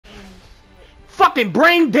fucking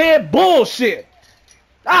brain dead bullshit.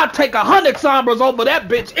 I'll take 100 Sombras over that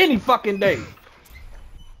bitch any fucking day.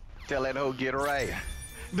 Tell that hoe get right.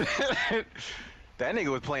 That nigga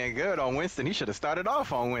was playing good on Winston. He should have started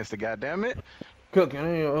off on Winston. Goddamn it. Cooking,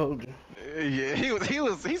 I ain't gonna hold you. Yeah,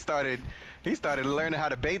 he started learning how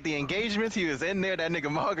to bait the engagements. He was in there. That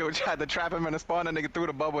nigga Margo tried to trap him in the spawn. That nigga threw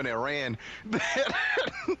the bubble and then ran.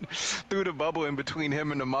 Threw the bubble in between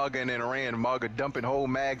him and the Marga and then ran. Marga dumping whole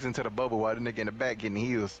mags into the bubble while the nigga in the back getting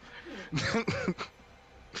heals.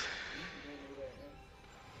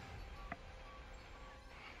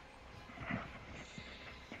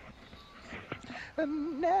 I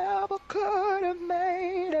never could have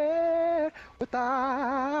made it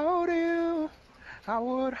without you. I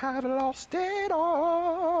would have lost it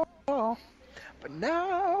all. But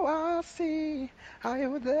now I see how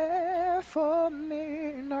you were there for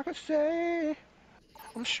me. And I can say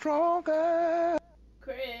I'm stronger.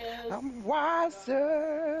 Chris. I'm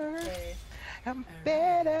wiser. Okay. I'm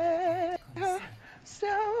better.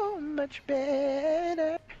 So much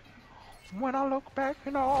better. When I look back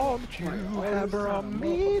at all that you have brought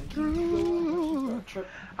me through,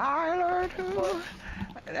 I learned who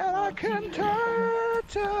that I can turn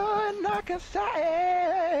to and I can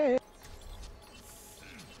say.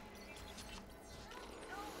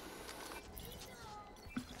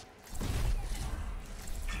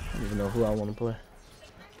 I don't even know who I want to play.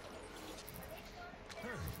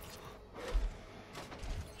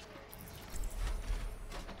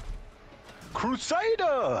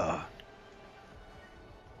 Crusader!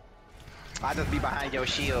 I just be behind your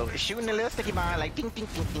shield, shooting the little sticky behind like ding ding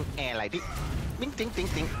ding ding and like ding ding ding ding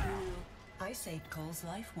ding. I saved Cole's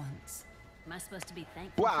life once. Am I supposed to be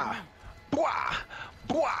thankful? Bwah! Bwah!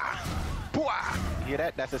 Bwah! Bwah! You hear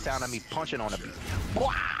that? That's the sound of me punching on a beat.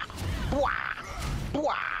 Bwah! Bwah!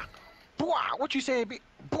 Bwah! Bwah! What you saying, beat?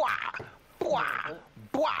 Bwah! Bwah!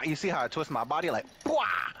 Bwah! You see how I twist my body like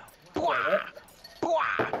bwah! Bwah!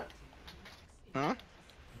 Bwah! Huh?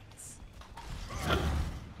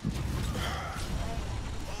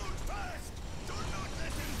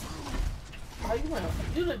 Oh, you went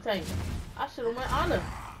do the tank. I should have went Honor.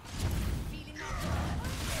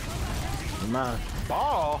 Mine.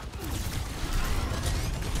 Ball?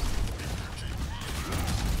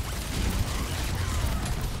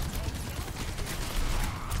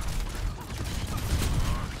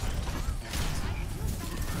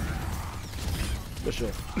 For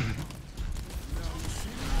sure.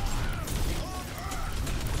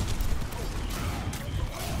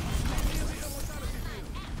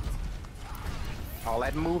 All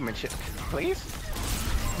that movement shit, please?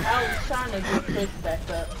 I was trying to get Chris back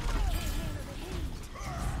up.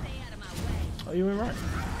 Oh, you went right.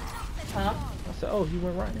 Huh? I said, oh, you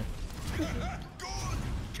went right now.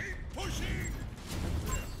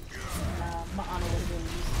 My Honor would have been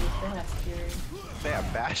useless. They have Fury. They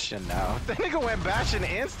have Bastion now. The nigga went Bastion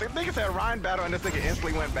instant. Nigga said Ryan battle and this nigga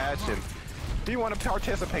instantly went Bastion. Do you want to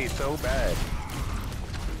participate so bad?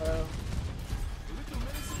 Bro.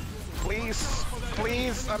 Please,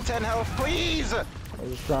 please, I'm 10 health, please! I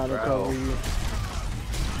was trying to cover you.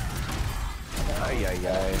 Ay, ay,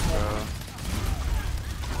 ay, bro.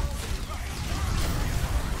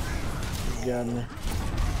 You got me.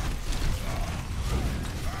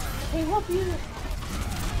 Hey, help you.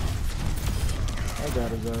 I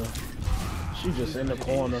gotta go. She just in the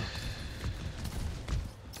corner.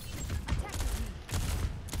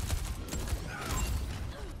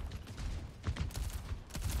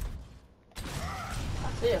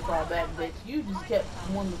 I said fall back, bitch. You just kept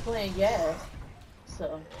wanting to play gas.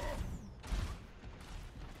 So.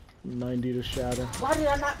 90 to shatter. Why did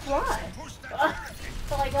I not fly?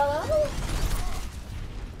 Like, hello?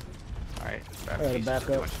 Alright, I gotta that back piece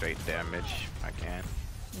is up. doing straight damage. I can.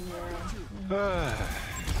 Yeah.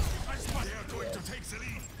 They're going to take the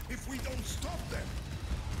lead if we don't stop them.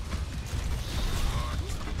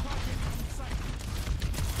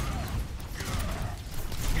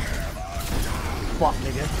 Fuck,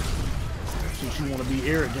 nigga. Since you wanna be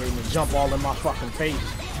irritating and jump all in my fucking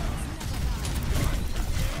face.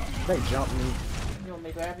 They jumped me. You want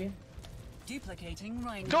me to grab you? Duplicating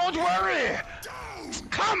Rhino. Don't worry!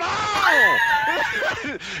 Come on!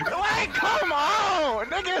 Like, come on!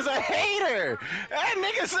 Nigga's a hater! That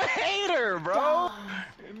nigga's a hater, bro!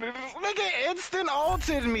 Nigga instant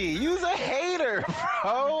ulted me! You's a hater,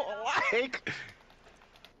 bro! Like...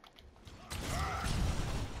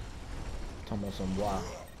 Talking about some wow.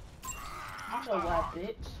 I know why,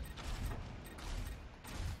 bitch.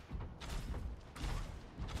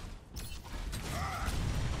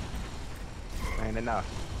 Ain't enough.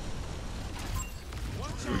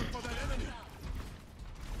 Watch out for that enemy.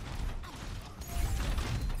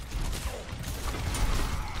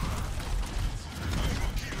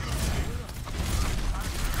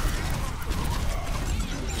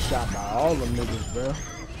 shot by all them niggas, bro.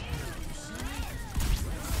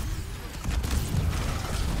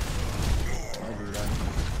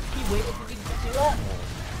 He waited for you to get you up.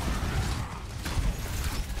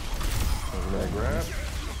 That grab.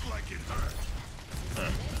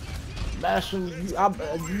 Bashing,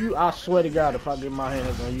 I swear to God, if I get my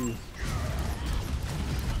hands on you.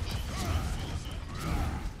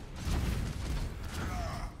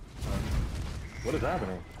 What is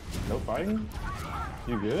happening? No fighting?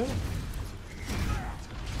 You good?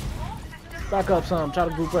 Back up some. Try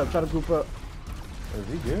to group up. Try to group up. Is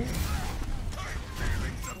he good?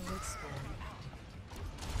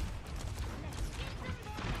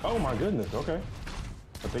 Oh my goodness, okay.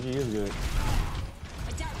 I think he is good.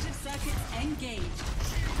 Adaptive circuits engaged.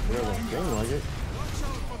 It doesn't seem like it.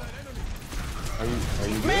 Are you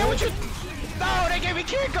good? Man, what you? No, they gave me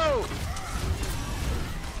Kiko.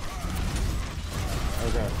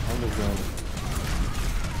 Okay, I'm just going.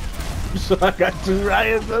 So I got 2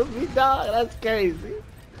 Ryans on me, dog. That's crazy.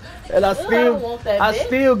 And I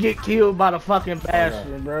still get killed by the fucking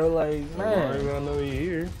Bastion, bro. Like, I already man. gonna know you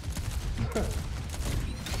here.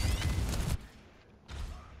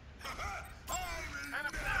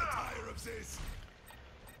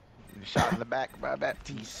 Shot in the back by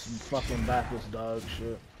Baptiste. Some fucking backwards dog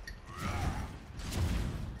shit.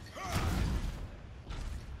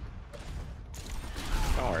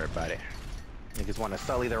 Don't worry about it. Niggas want to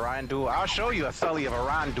sully the Ryan duel. I'll show you a sully of a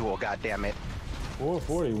Ryan duel, goddammit.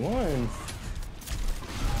 441.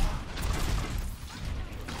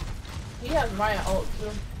 He has Ryan ult too.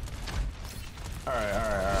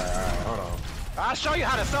 Alright, hold on. I'll show you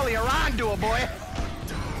how to sully a Ryan duel, boy.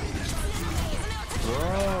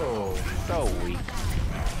 Bro. So weak.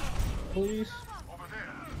 Please.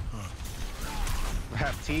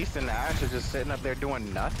 Baptiste and Ash are just sitting up there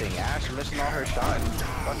doing nothing. Ash missing all her shots.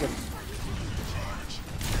 Fucking.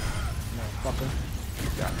 Motherfucker.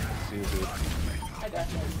 I got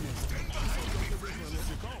you.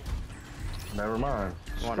 Never mind.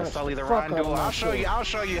 You want to sully the Fuck Ryan out duel? of my I'll show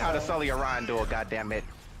shit. you how to sully a Ryan duel, goddammit.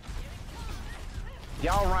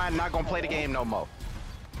 Y'all Ryan not gonna play the game no more.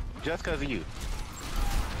 Just cause of you.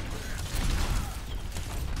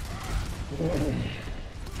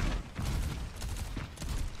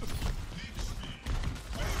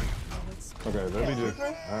 Okay, let me just.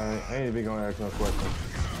 I ain't even gonna ask no questions.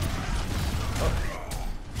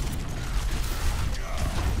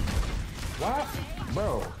 What?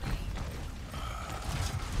 Bro.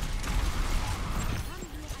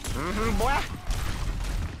 Boy.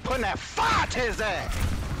 Putting that fire to his ass.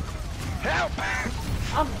 Help!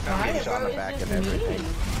 I'm getting trying, shot in bro. the back It's and just everything. me.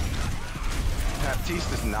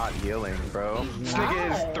 Baptiste is not healing, bro. This nigga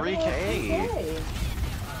is Why? 3K.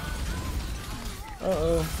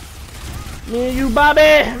 Okay. Me and you,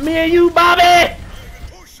 Bobby! Me and you, Bobby!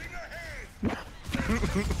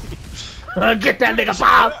 Get that nigga,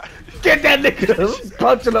 Bob! Get that nigga!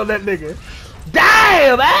 Punching on that nigga.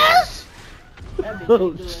 Damn, Ash! That bitch Oh,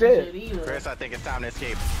 ain't doing shit. either. Chris, I think it's time to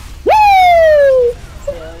escape. Woo!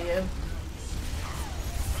 Hell yeah.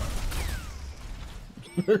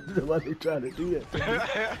 Why they trying to do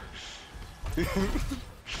that?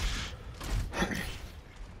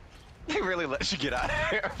 He really lets you get out of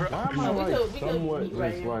here, bro. Why am I No, we like go somewhat eat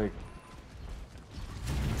right just here. like.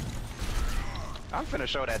 I'm finna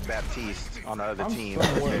show that Baptiste on the other I'm team.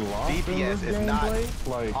 somewhat lost in DPS this is not gameplay.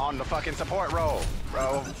 Like, on the fucking support role,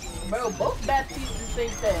 bro. Bro, both Baptistes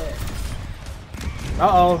think that.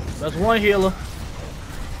 Uh-oh, that's one healer.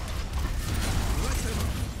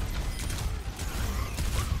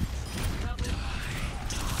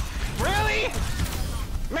 Really?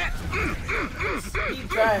 Man. He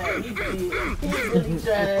tried. He did. He really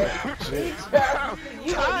tried. He tried.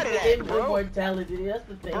 You Tired of know, that, bro. immortality. That's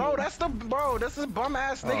the thing. Bro, that's this bum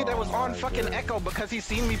ass nigga that was Oh on my fucking God. Echo because he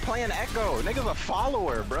seen me playing Echo. Nigga's a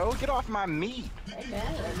follower, bro. Get off my meat. Hey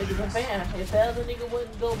man, that nigga's a fan. If that other nigga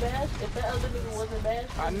wouldn't go bash, if that other nigga wasn't bash,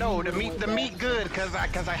 I know the he meat wouldn't bash. good cause I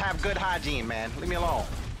have good hygiene, man. Leave me alone.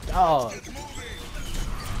 Dog.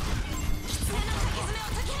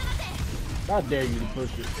 I dare you to push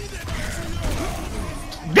it.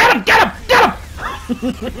 Get him! Get him! Get him!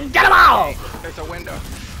 Get him all! There's a window.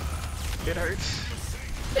 It hurts.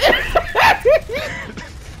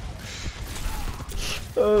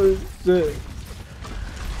 Oh shit.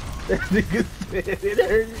 That nigga said it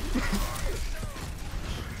hurt.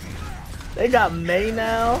 They got May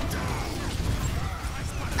now.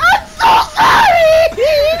 I'm so sorry!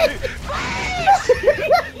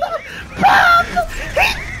 Bro!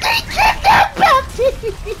 He kidnapped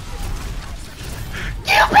Baptiste!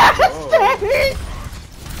 You bastard!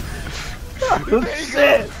 Oh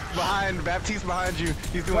shit! Behind Baptiste behind you.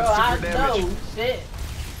 He's doing Bro, super damage. know. Shit.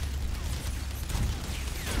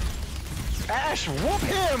 Ash, whoop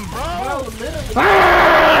him, bro. Literally.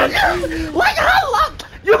 Like how long?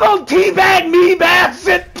 You gonna teabag me,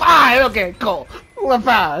 bastard? Fine. Okay, cool. We're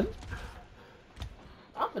fine.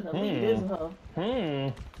 I'm finna leave this hoe.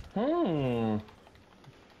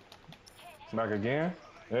 Back again.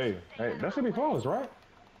 Hey, that should be flawless, right?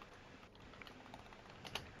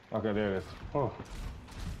 Okay, there it is. Oh.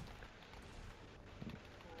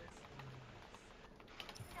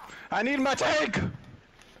 I need my tank.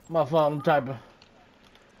 My fault, I'm typing.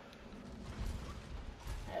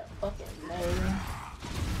 Yeah, fucking man.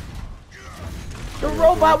 The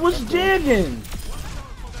robot was jigging.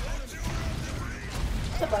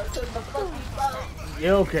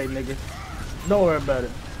 Yeah, okay, nigga. Don't worry about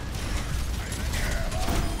it.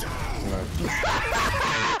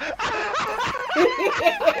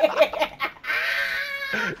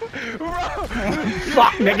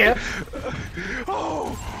 Fuck, nigga.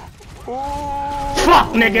 Fuck,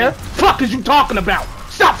 nigga. Fuck is you talking about?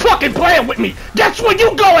 Stop fucking playing with me. Guess where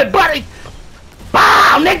you going, buddy?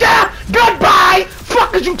 Bow, nigga. Goodbye.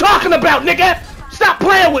 Fuck is you talking about, nigga? Stop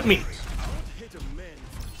playing with me.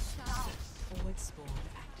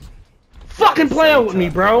 Fucking playing with me,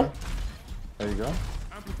 bro. There you go.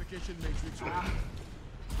 Amplification matrix. 30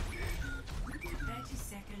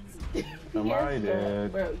 seconds. Am I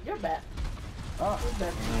dead? Bro, you're back. Oh. You're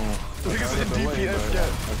back. Look at the DPS guy.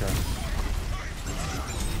 Okay.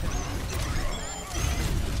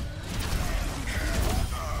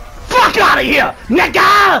 Fuck out of here,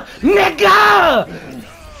 nigga! Nigga!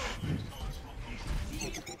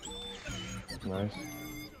 Nice.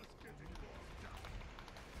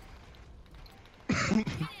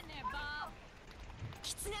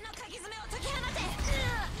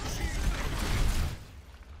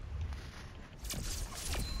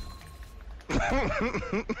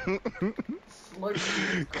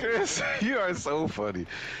 Chris, you are so funny.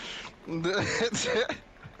 Play of the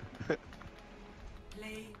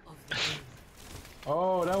game.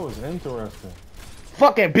 Oh, that was interesting.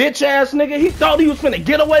 Fucking bitch ass nigga. He thought he was finna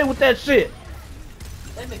get away with that shit.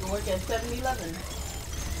 That nigga work at 7-Eleven.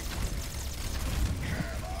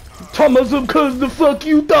 Thomas, cause the fuck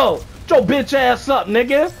you thought. Get your bitch ass up,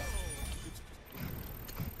 nigga.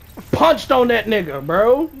 Punched on that nigga,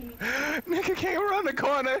 bro. Nigga came around the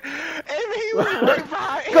corner and he was right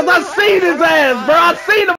behind. Cause I seen his ass, bro. I seen him.